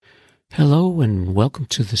Hello and welcome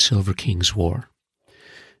to the Silver King's War.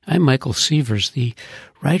 I'm Michael Sievers, the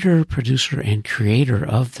writer, producer, and creator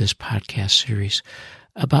of this podcast series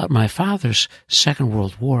about my father's Second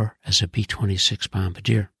World War as a B-26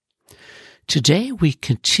 bombardier. Today we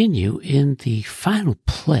continue in the final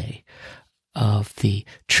play of the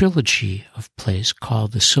trilogy of plays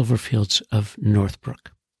called The Silverfields of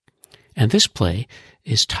Northbrook. And this play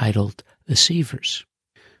is titled The Sievers.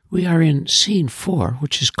 We are in Scene 4,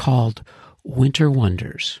 which is called Winter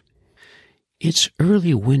Wonders. It's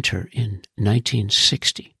early winter in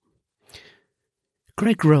 1960.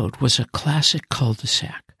 Gregg Road was a classic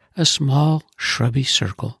cul-de-sac, a small, shrubby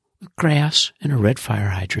circle with grass and a red fire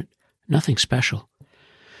hydrant, nothing special.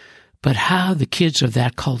 But how the kids of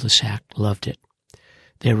that cul-de-sac loved it.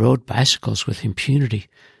 They rode bicycles with impunity,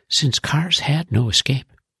 since cars had no escape.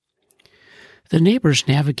 The neighbors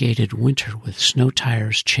navigated winter with snow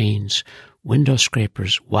tires, chains, window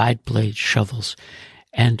scrapers, wide-blade shovels,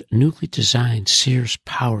 and newly designed Sears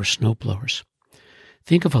power snowblowers.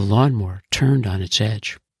 Think of a lawnmower turned on its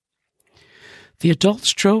edge. The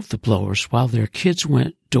adults drove the blowers while their kids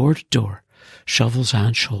went door to door, shovels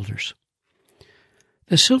on shoulders.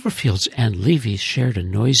 The Silverfields and Levys shared a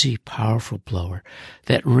noisy, powerful blower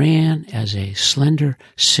that ran as a slender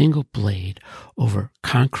single blade over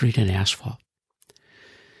concrete and asphalt.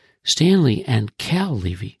 Stanley and Cal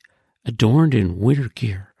Levy, adorned in winter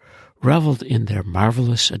gear, reveled in their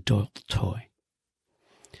marvelous adult toy.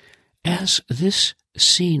 As this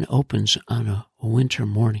scene opens on a winter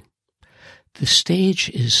morning, the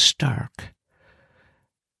stage is stark.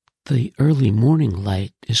 The early morning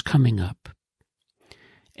light is coming up,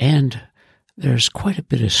 and there's quite a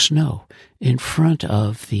bit of snow in front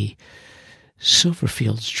of the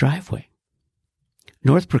Silverfields driveway.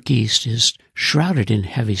 Northbrook East is shrouded in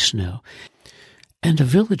heavy snow, and a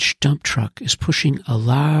village dump truck is pushing a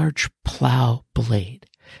large plow blade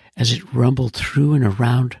as it rumbled through and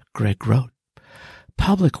around Gregg Road.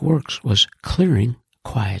 Public Works was clearing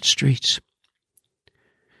quiet streets.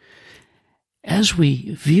 As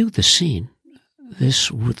we view the scene, this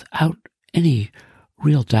without any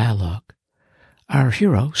real dialogue, our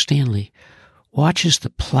hero, Stanley, watches the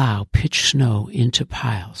plow pitch snow into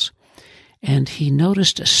piles, and he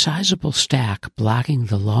noticed a sizable stack blocking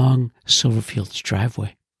the long Silverfields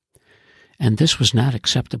driveway. And this was not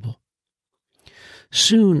acceptable.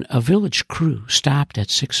 Soon a village crew stopped at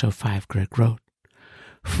 605 Gregg Road.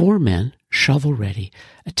 4 men, shovel-ready,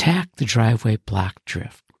 attacked the driveway block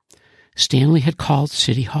drift. Stanley had called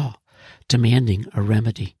City Hall, demanding a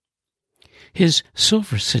remedy. His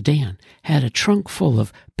silver sedan had a trunk full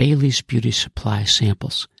of Bailey's Beauty Supply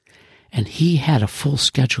samples, and he had a full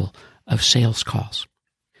schedule of sales calls.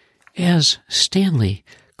 As Stanley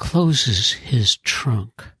closes his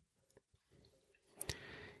trunk,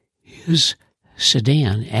 his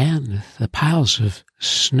sedan and the piles of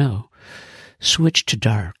snow switch to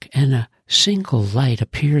dark, and a single light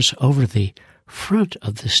appears over the front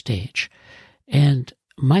of the stage, and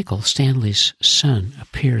Michael, Stanley's son,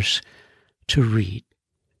 appears to read.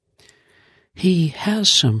 He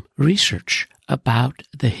has some research about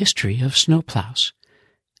the history of snowplows,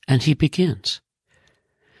 and he begins.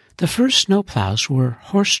 The first snowplows were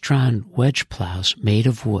horse-drawn wedge plows made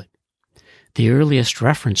of wood. The earliest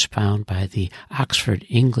reference found by the Oxford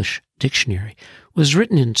English Dictionary was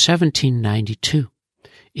written in 1792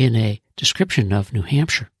 in a description of New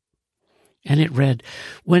Hampshire. And it read,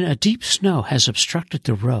 "When a deep snow has obstructed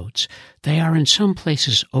the roads, they are in some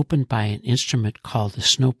places opened by an instrument called a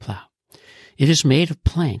snowplow. It is made of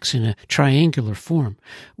planks in a triangular form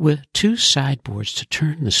with 2 sideboards to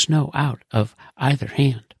turn the snow out of either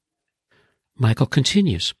hand." Michael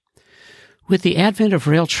continues, "With the advent of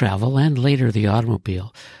rail travel and later the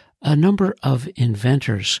automobile, a number of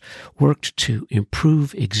inventors worked to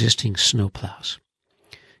improve existing snowplows.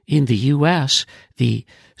 In the U.S., the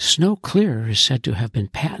snow clearer is said to have been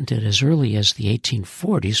patented as early as the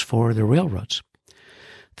 1840s for the railroads.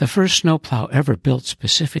 The first snowplow ever built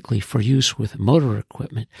specifically for use with motor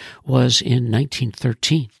equipment was in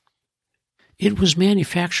 1913. It was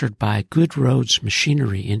manufactured by Good Roads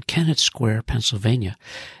Machinery in Kennett Square, Pennsylvania,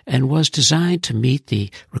 and was designed to meet the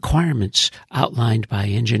requirements outlined by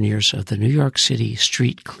engineers of the New York City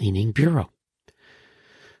Street Cleaning Bureau.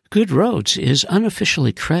 Good Roads is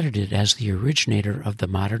unofficially credited as the originator of the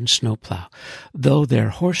modern snowplow, though their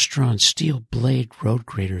horse-drawn steel blade road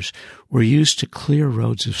graders were used to clear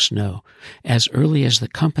roads of snow as early as the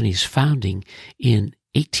company's founding in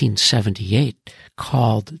 1878,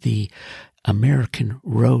 called the American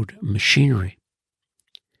Road Machinery.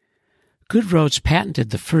 Good Roads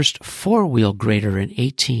patented the first four-wheel grader in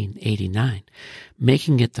 1889,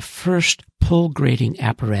 making it the first pull grading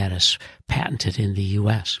apparatus patented in the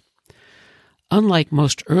U.S. Unlike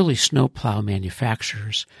most early snowplow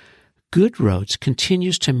manufacturers, Good Roads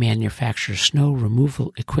continues to manufacture snow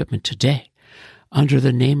removal equipment today under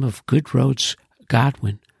the name of Good Roads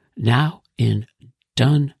Godwin, now in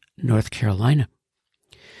Dunn, North Carolina.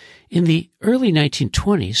 In the early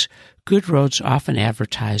 1920s, Good Roads often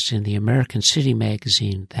advertised in the American City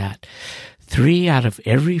magazine that 3 out of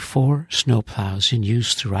every 4 snowplows in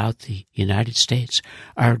use throughout the United States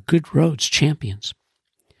are Good Roads champions.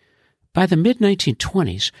 By the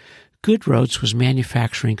mid-1920s, Good Roads was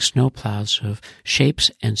manufacturing snowplows of shapes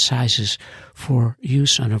and sizes for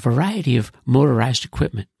use on a variety of motorized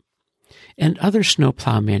equipment, and other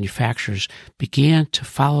snowplow manufacturers began to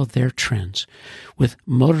follow their trends with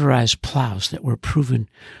motorized plows that were proven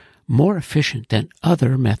more efficient than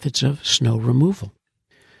other methods of snow removal.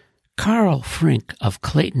 Carl Frink of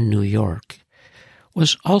Clayton, New York,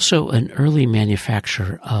 was also an early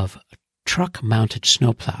manufacturer of truck-mounted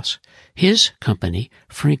snowplows. His company,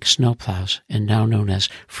 Frink Snowplows, and now known as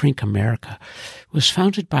Frink America, was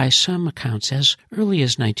founded by some accounts as early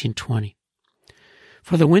as 1920.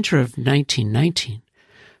 For the winter of 1919,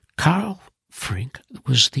 Carl Frink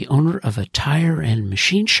was the owner of a tire and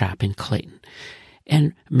machine shop in Clayton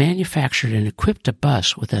and manufactured and equipped a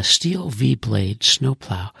bus with a steel V-blade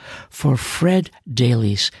snowplow for Fred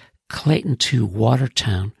Daly's Clayton to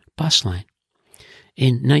Watertown bus line.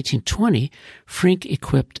 In 1920, Frink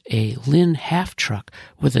equipped a Lynn half-truck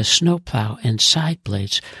with a snowplow and side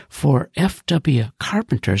blades for F.W.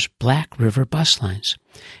 Carpenter's Black River bus lines,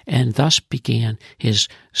 and thus began his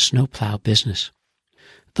snowplow business.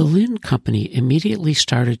 The Lynn Company immediately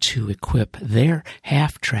started to equip their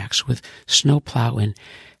half-tracks with snowplow and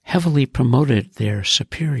heavily promoted their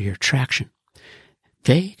superior traction.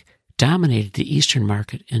 They dominated the eastern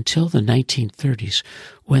market until the 1930s,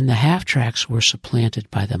 when the half-tracks were supplanted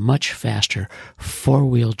by the much faster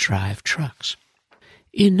four-wheel drive trucks.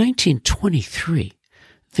 In 1923,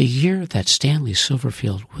 the year that Stanley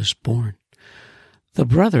Silverfield was born, the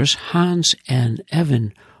brothers Hans and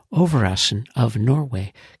Evan Overassen of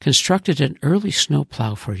Norway constructed an early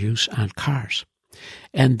snowplow for use on cars,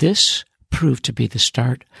 and this proved to be the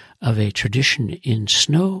start of a tradition in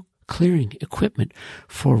snow clearing equipment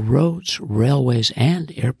for roads, railways,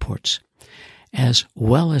 and airports, as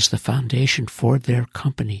well as the foundation for their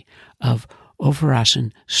company of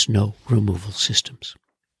Overassen Snow Removal Systems.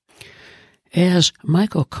 As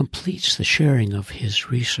Michael completes the sharing of his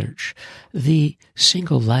research, the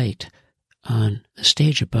single light on the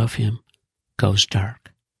stage above him goes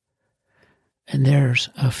dark. And there's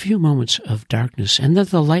a few moments of darkness, and then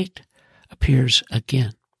the light appears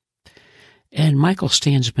again. And Michael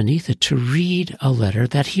stands beneath it to read a letter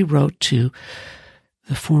that he wrote to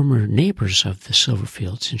the former neighbors of the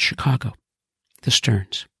Silverfields in Chicago, the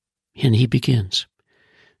Stearns. And he begins,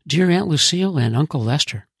 "Dear Aunt Lucille and Uncle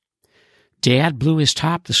Lester, Dad blew his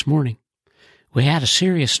top this morning. We had a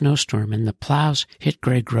serious snowstorm, and the plows hit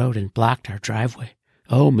Gregg Road and blocked our driveway.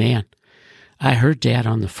 Oh, man, I heard Dad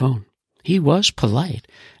on the phone. He was polite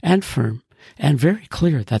and firm and very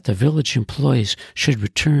clear that the village employees should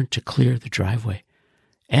return to clear the driveway.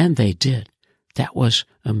 And they did. That was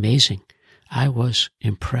amazing. I was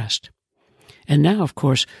impressed. And now, of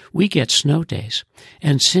course, we get snow days,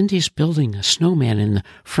 and Cindy's building a snowman in the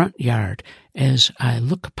front yard as I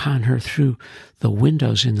look upon her through the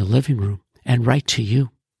windows in the living room and write to you.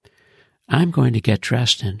 I'm going to get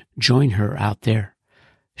dressed and join her out there.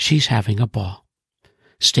 She's having a ball.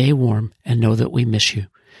 Stay warm and know that we miss you.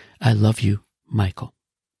 I love you, Michael."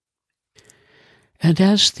 And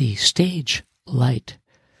as the stage light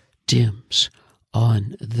dims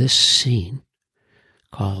on this scene,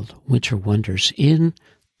 called Winter Wonders, in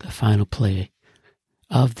the final play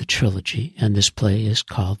of the trilogy, and this play is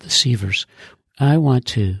called The Sievers, I want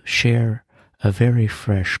to share a very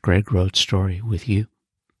fresh Gregg Road story with you.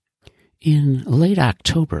 In late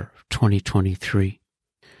October 2023,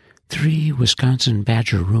 3 Wisconsin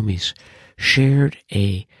Badger Roomies shared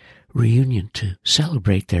a reunion to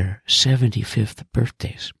celebrate their 75th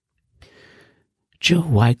birthdays. Joe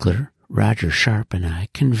Weigler, Roger Sharp, and I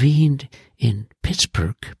convened in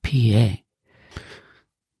Pittsburgh, PA,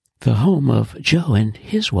 the home of Joe and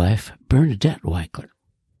his wife, Bernadette Weigler.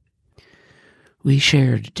 We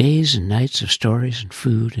shared days and nights of stories and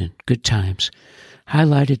food and good times,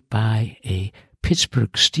 highlighted by a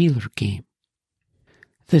Pittsburgh Steelers game.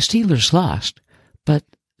 The Steelers lost, but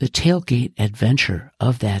the tailgate adventure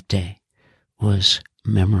of that day was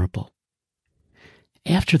memorable.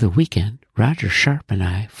 After the weekend, Roger Sharp and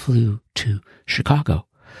I flew to Chicago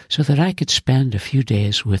so that I could spend a few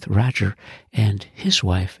days with Roger and his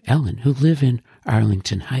wife, Ellen, who live in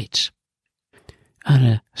Arlington Heights. On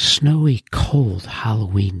a snowy, cold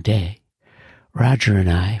Halloween day, Roger and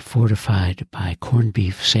I, fortified by corned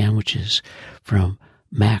beef sandwiches from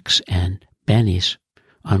Max and Benny's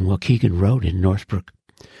on Waukegan Road in Northbrook,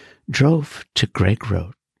 drove to Gregg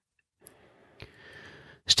Road.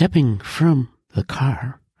 Stepping from the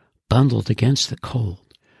car, bundled against the cold,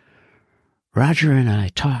 Roger and I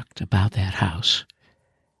talked about that house,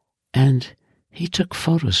 and he took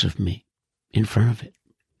photos of me in front of it.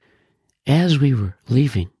 As we were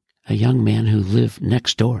leaving, a young man who lived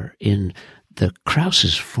next door in the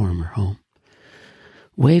Krause's former home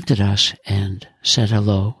waved at us and said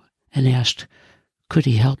hello and asked, could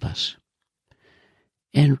he help us?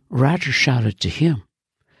 And Roger shouted to him,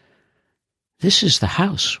 "This is the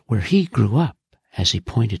house where he grew up," as he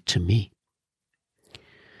pointed to me.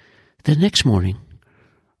 The next morning,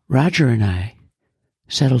 Roger and I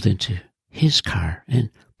settled into his car and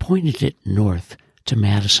pointed it north to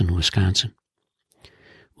Madison, Wisconsin.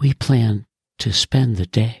 We planned to spend the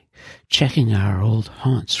day checking our old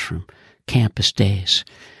haunts from campus days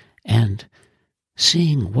and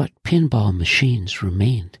seeing what pinball machines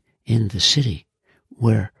remained in the city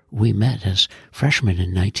where we met as freshmen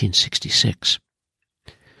in 1966.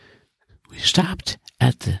 We stopped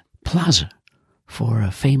at the Plaza for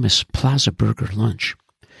a famous Plaza Burger lunch,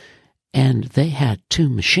 and they had two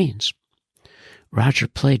machines. Roger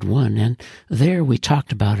played one, and there we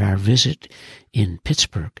talked about our visit in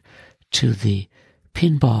Pittsburgh to the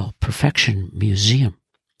Pinball Perfection Museum,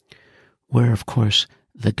 where, of course,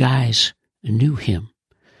 the guys knew him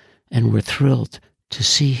and were thrilled to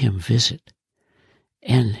see him visit,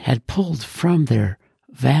 and had pulled from their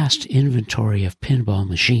vast inventory of pinball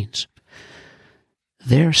machines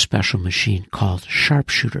their special machine called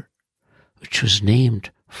Sharpshooter, which was named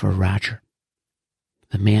for Roger,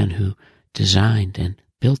 the man who designed and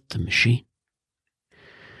built the machine.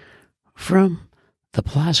 From the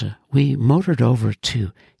plaza, we motored over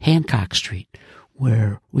to Hancock Street,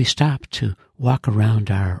 where we stopped to walk around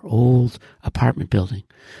our old apartment building,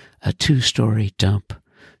 a 2-story dump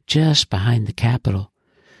just behind the Capitol,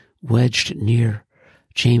 wedged near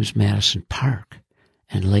James Madison Park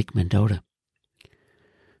and Lake Mendota.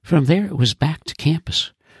 From there, it was back to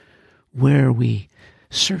campus, where we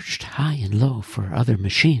searched high and low for other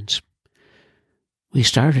machines. We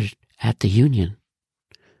started at the Union,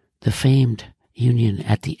 the famed Union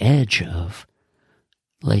at the edge of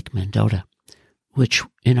Lake Mendota, which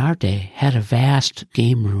in our day had a vast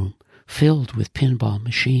game room filled with pinball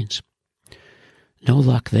machines. No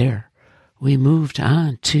luck there. We moved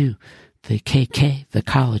on to the KK, the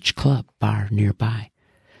College Club bar nearby,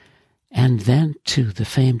 and then to the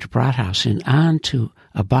famed Brathaus, and on to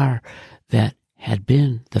a bar that had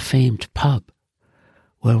been the famed pub,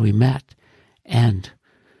 where we met and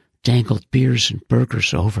dangled beers and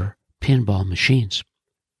burgers over pinball machines.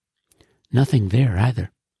 Nothing there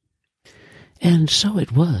either. And so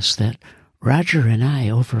it was that Roger and I,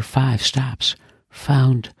 over 5 stops,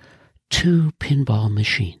 found 2 pinball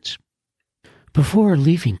machines. Before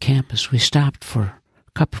leaving campus, we stopped for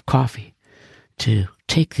a cup of coffee to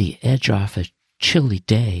take the edge off a chilly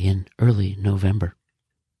day in early November.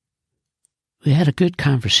 We had a good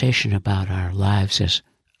conversation about our lives as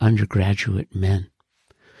undergraduate men,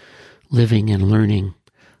 living and learning,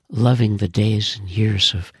 loving the days and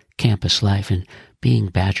years of campus life and being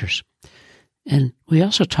Badgers. And we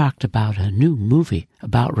also talked about a new movie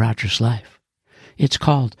about Roger's life. It's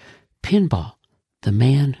called Pinball, The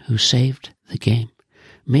Man Who Saved the Game,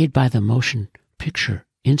 made by the Motion Picture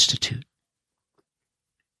Institute.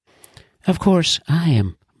 Of course, I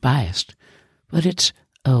am biased, but it's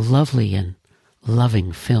a lovely and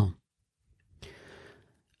loving film.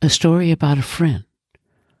 A story about a friend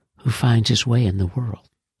who finds his way in the world.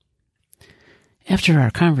 After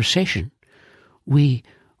our conversation, we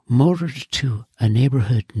motored to a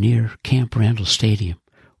neighborhood near Camp Randall Stadium,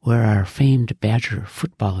 where our famed Badger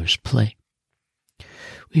footballers play.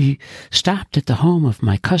 We stopped at the home of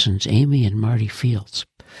my cousins, Amy and Marty Fields.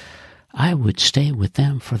 I would stay with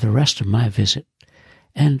them for the rest of my visit,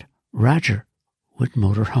 and Roger would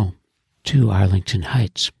motor home to Arlington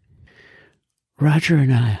Heights. Roger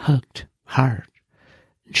and I hugged hard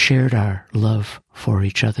and shared our love for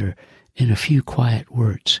each other in a few quiet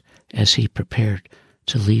words as he prepared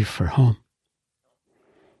to leave for home.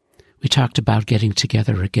 We talked about getting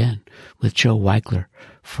together again with Joe Weigler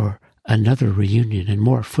for another reunion and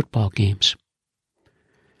more football games.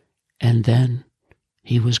 And then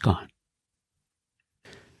he was gone.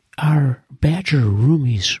 Our Badger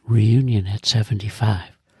Rumi's reunion at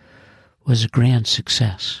 75 was a grand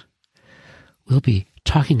success. We'll be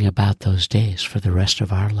talking about those days for the rest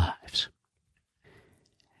of our lives.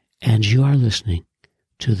 And you are listening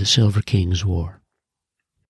to the Silver King's War.